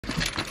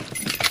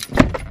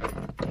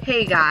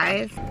Hey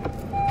guys.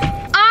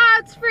 Ah,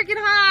 it's freaking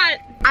hot.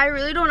 I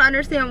really don't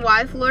understand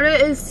why Florida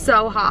is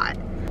so hot.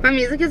 My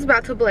music is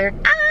about to blare.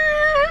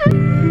 Ah!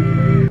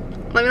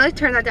 Let me like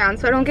turn that down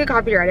so I don't get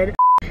copyrighted.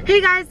 Hey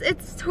guys,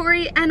 it's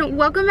Tori and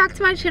welcome back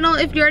to my channel.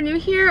 If you're new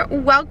here,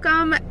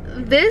 welcome.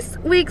 This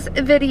week's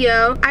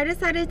video, I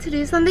decided to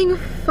do something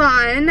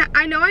fun.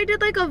 I know I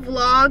did like a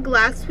vlog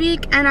last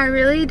week and I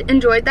really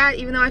enjoyed that,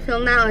 even though I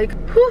filmed that like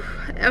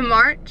in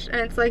March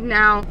and it's like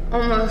now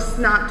almost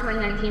not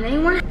 2019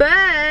 anymore.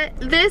 But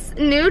this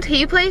new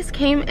tea place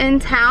came in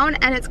town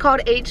and it's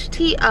called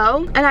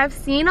HteaO, and I've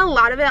seen a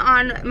lot of it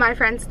on my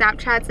friends'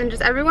 Snapchats and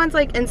just everyone's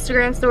like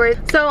Instagram stories.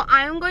 So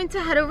I am going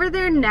to head over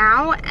there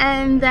now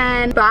and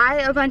then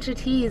buy a bunch of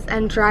teas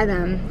and try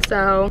them.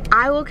 So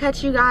I will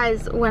catch you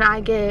guys when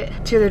I get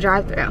to the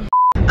drive-thru.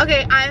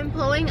 Okay, I'm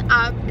pulling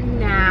up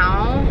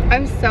now.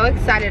 I'm so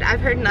excited. I've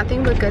heard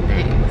nothing but good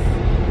things.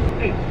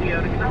 Hey,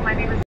 HteaO, my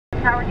name is.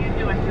 How are you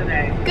doing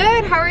today?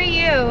 Good, how are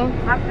you?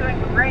 I'm doing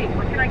great.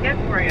 What can I get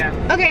for you?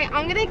 Okay,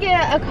 I'm gonna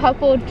get a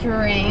couple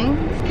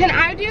drinks. Can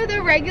I do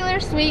the regular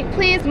sweet,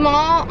 please?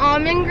 Small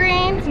almond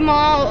green,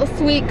 small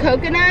sweet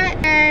coconut,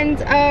 and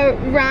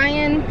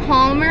Ryan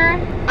Palmer,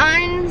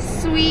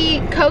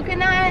 unsweet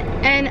coconut,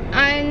 and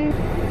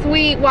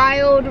unsweet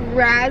wild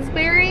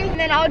raspberry. And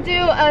then I'll do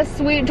a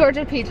sweet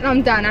Georgia peach, and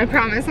I'm done, I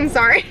promise, I'm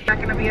sorry. Is that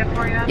gonna be it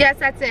for you? Yes,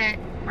 that's it.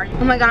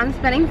 Oh my god, I'm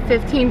spending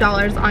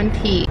 $15 on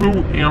tea.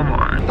 Who am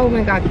I? Oh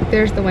my god,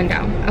 there's the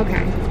window.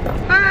 Okay.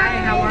 Hi,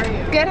 how are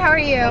you? Good, how are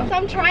you? So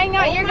I'm trying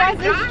out your guys'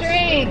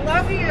 drink. I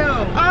love you.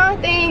 Oh,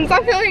 thanks.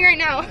 I'm feeling right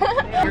now.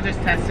 We're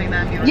just testing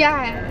them.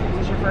 Yeah. Is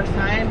this your first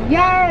time?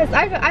 Yes,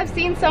 I've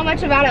seen so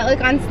much about it,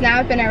 like on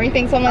Snap and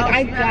everything. So I'm like,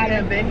 I got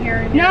it. Been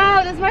here?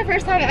 No, this is my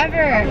first time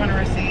ever. You want a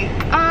receipt?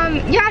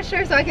 Yeah,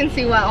 sure. So I can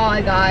see what all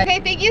I got.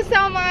 Okay, thank you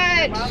so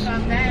much. You're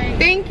welcome. Thanks.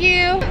 Thank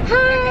you.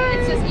 Hi.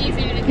 It's just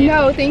easier to do.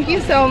 No, thank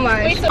you so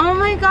much. Wait, so oh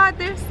my god,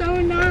 they're so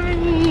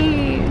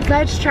nice.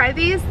 Let's try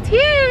these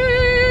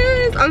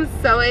teas. I'm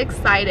so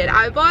excited.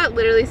 I bought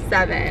literally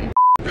 7.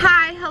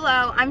 Hi,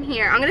 hello, I'm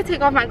here. I'm gonna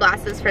take off my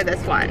glasses for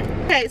this one.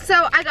 Okay,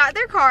 so I got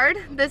their card.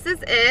 This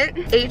is it.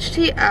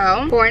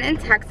 HteaO, born in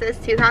Texas,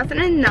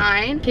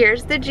 2009.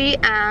 Here's the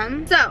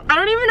GM. So, I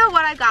don't even know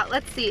what I got.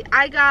 Let's see.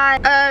 I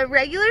got a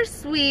regular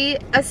sweet,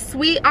 a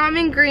sweet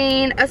almond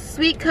green, a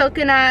sweet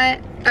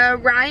coconut, a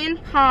Ryan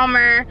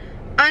Palmer,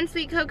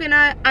 unsweet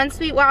coconut,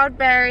 unsweet wild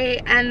berry,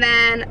 and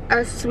then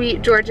a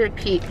sweet Georgia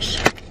peach.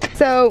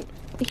 So,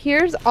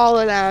 here's all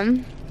of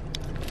them.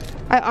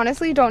 I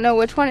honestly don't know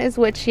which one is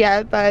which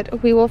yet,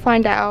 but we will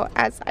find out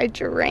as I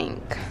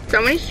drink.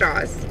 So many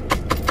straws.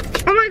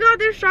 Oh my god,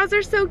 their straws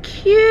are so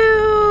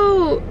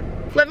cute.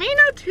 Let me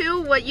know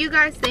too what you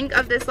guys think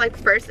of this like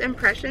first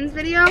impressions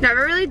video.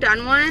 Never really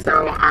done one,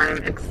 so I'm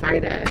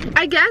excited.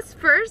 I guess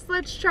first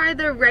let's try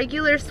the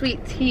regular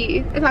sweet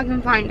tea, if I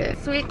can find it.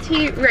 Sweet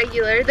tea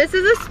regular. This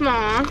is a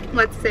small.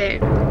 Let's see.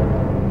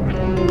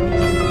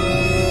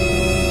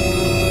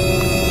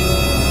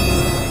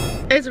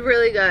 It's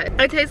really good.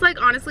 It tastes like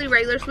honestly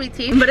regular sweet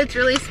tea, but it's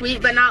really sweet,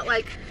 but not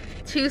like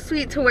too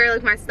sweet to where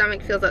like my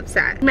stomach feels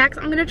upset. Next,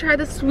 I'm gonna try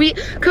the sweet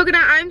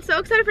coconut. I'm so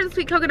excited for the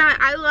sweet coconut.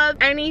 I love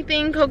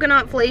anything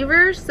coconut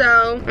flavor,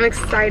 so I'm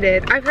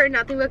excited. I've heard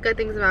nothing but good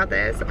things about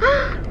this.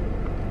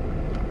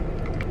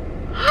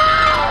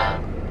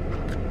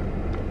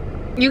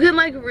 You can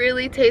like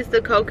really taste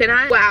the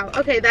coconut. Wow,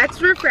 okay,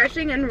 that's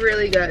refreshing and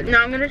really good.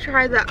 Now I'm gonna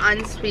try the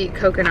unsweet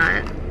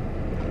coconut.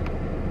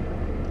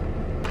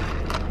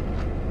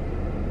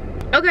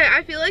 Okay,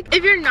 I feel like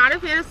if you're not a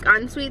fan of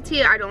unsweet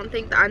tea, I don't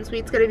think the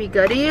unsweet's gonna be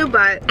good to you,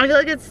 but I feel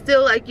like it's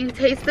still like you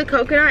taste the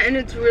coconut and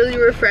it's really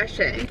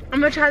refreshing. I'm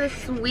gonna try the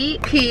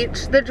sweet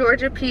peach, the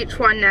Georgia peach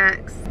one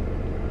next.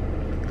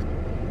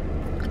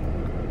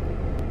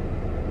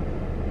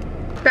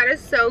 That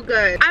is so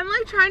good. I'm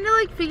like trying to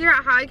like figure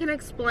out how I can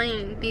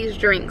explain these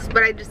drinks,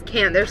 but I just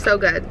can't. They're so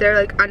good. They're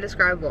like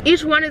undescribable.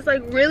 Each one is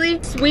like really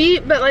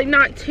sweet, but like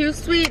not too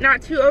sweet,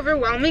 not too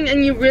overwhelming,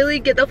 and you really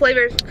get the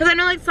flavors. Because I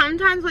know like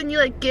sometimes when you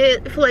like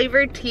get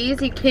flavored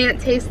teas, you can't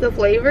taste the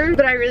flavor,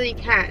 but I really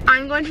can.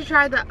 I'm going to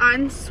try the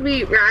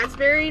unsweet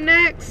raspberry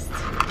next.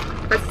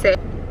 Let's see.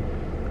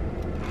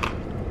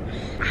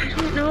 I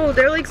don't know,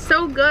 they're like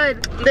so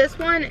good. This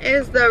one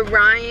is the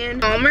Ryan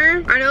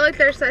Palmer. I know like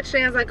there's such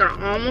thing as like an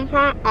almond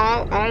palm,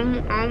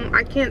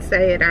 I can't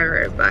say it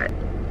ever, but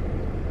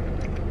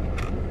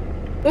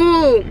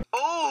ooh,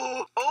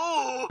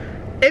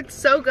 it's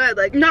so good.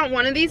 Like not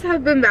one of these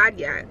have been bad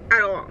yet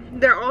at all.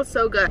 They're all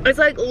so good. It's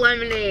like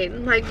lemonade,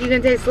 like you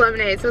can taste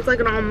lemonade. So it's like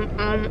an almond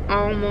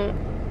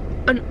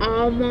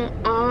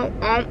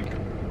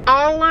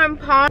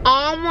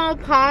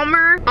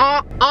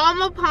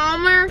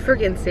Palmer,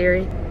 freaking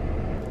Siri.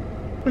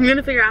 I'm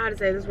gonna figure out how to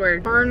say this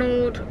word.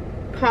 Arnold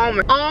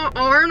Palmer.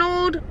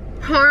 Arnold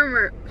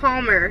Palmer.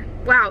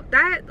 Wow,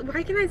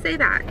 why can I say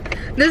that?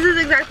 This is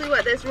exactly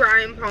what this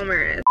Ryan Palmer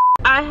is.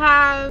 I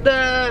have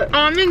the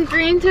almond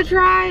green to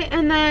try,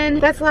 and then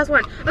that's the last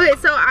one. Okay,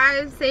 so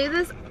I saved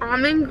this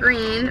almond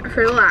green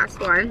for the last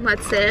one.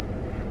 Let's see.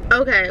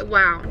 Okay,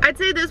 wow. I'd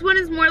say this one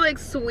is more like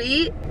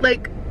sweet,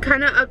 like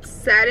kind of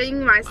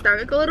upsetting my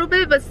stomach a little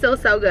bit, but still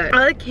so good.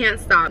 I like can't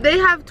stop. They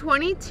have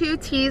 22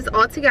 teas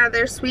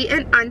altogether, sweet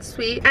and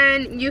unsweet,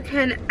 and you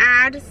can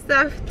add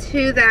stuff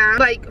to them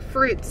like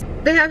fruits.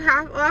 They have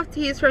half off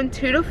teas from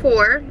 2 to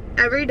 4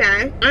 every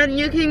day, and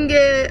you can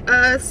get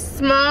a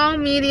small,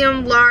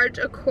 medium, large,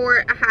 a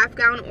quart, a half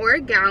gallon, or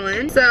a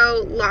gallon.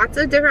 So lots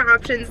of different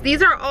options.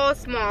 These are all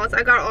smalls.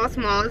 I got all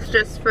smalls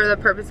just for the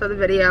purpose of the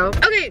video.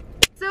 Okay,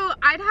 so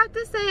I'd have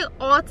to say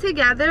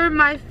altogether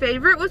my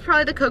favorite was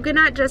probably the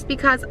coconut, just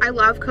because I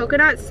love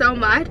coconut so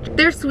much.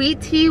 Their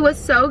sweet tea was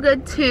so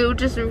good too,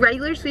 just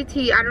regular sweet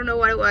tea. I don't know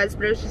what it was,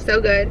 but it was just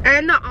so good.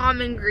 And the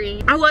almond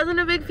green. I wasn't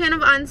a big fan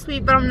of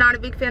unsweet, but I'm not a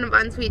big fan of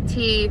unsweet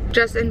tea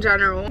just in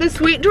general. The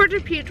sweet Georgia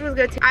peach was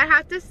good too. I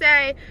have to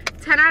say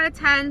 10 out of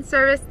 10,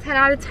 service 10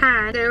 out of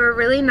 10. They were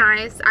really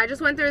nice. I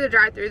just went through the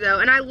drive-thru though,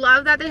 and I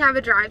love that they have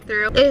a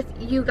drive-thru. If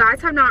you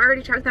guys have not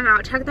already checked them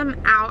out, check them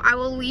out. I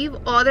will leave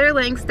all their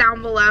links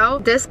down below.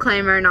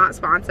 Disclaimer, not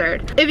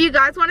sponsored. If you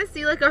guys want to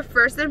see like a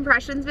first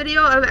impressions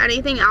video of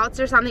anything else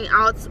or something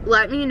else,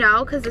 let me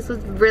know, because this was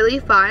really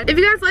fun. If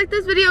you guys like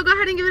this video, go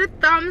ahead and give it a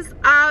thumbs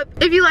up.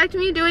 If you liked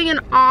me doing an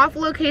off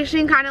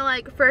location kind of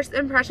like first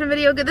impression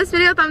video, give this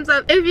video a thumbs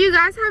up. If you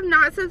guys have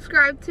not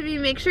subscribed to me,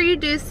 make sure you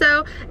do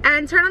so,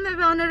 and turn on the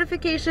bell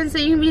notification so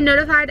you can be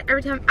notified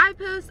every time I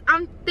post.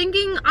 I'm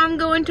thinking I'm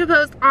going to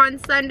post on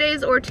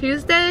Sundays or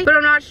Tuesdays, but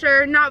I'm not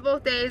sure. Not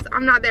both days.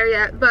 I'm not there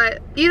yet,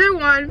 but either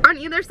one, on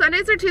either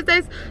Sundays or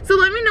Tuesdays. So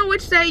let me know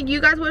which day you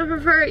guys would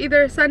prefer,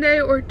 either Sunday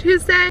or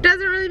Tuesday. It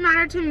doesn't really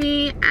matter to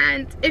me.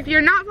 And if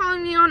you're not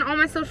following me on all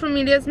my social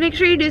medias, make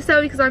sure you do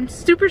so, because I'm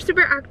super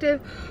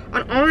active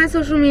on all my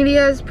social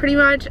medias pretty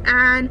much.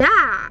 And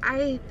yeah,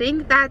 I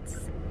think that's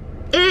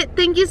it.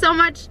 Thank you so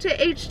much to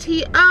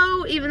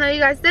HteaO. Even though you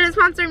guys didn't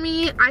sponsor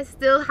me, I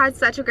still had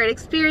such a great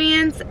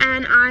experience,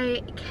 and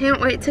I can't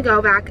wait to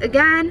go back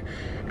again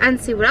and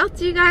see what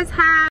else you guys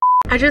have.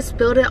 I just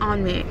spilled it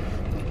on me.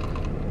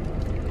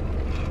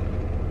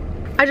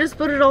 I just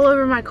spilled it all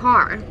over my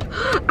car.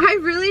 I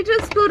really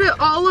just spilled it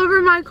all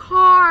over my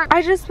car.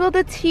 I just spilled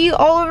the tea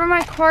all over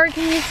my car.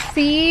 Can you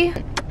see?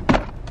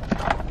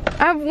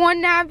 I have one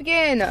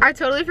napkin. I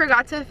totally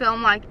forgot to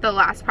film like the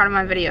last part of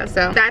my video.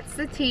 So that's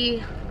the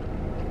tea.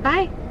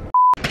 Bye.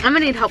 I'm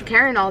gonna need help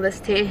carrying all this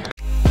tea.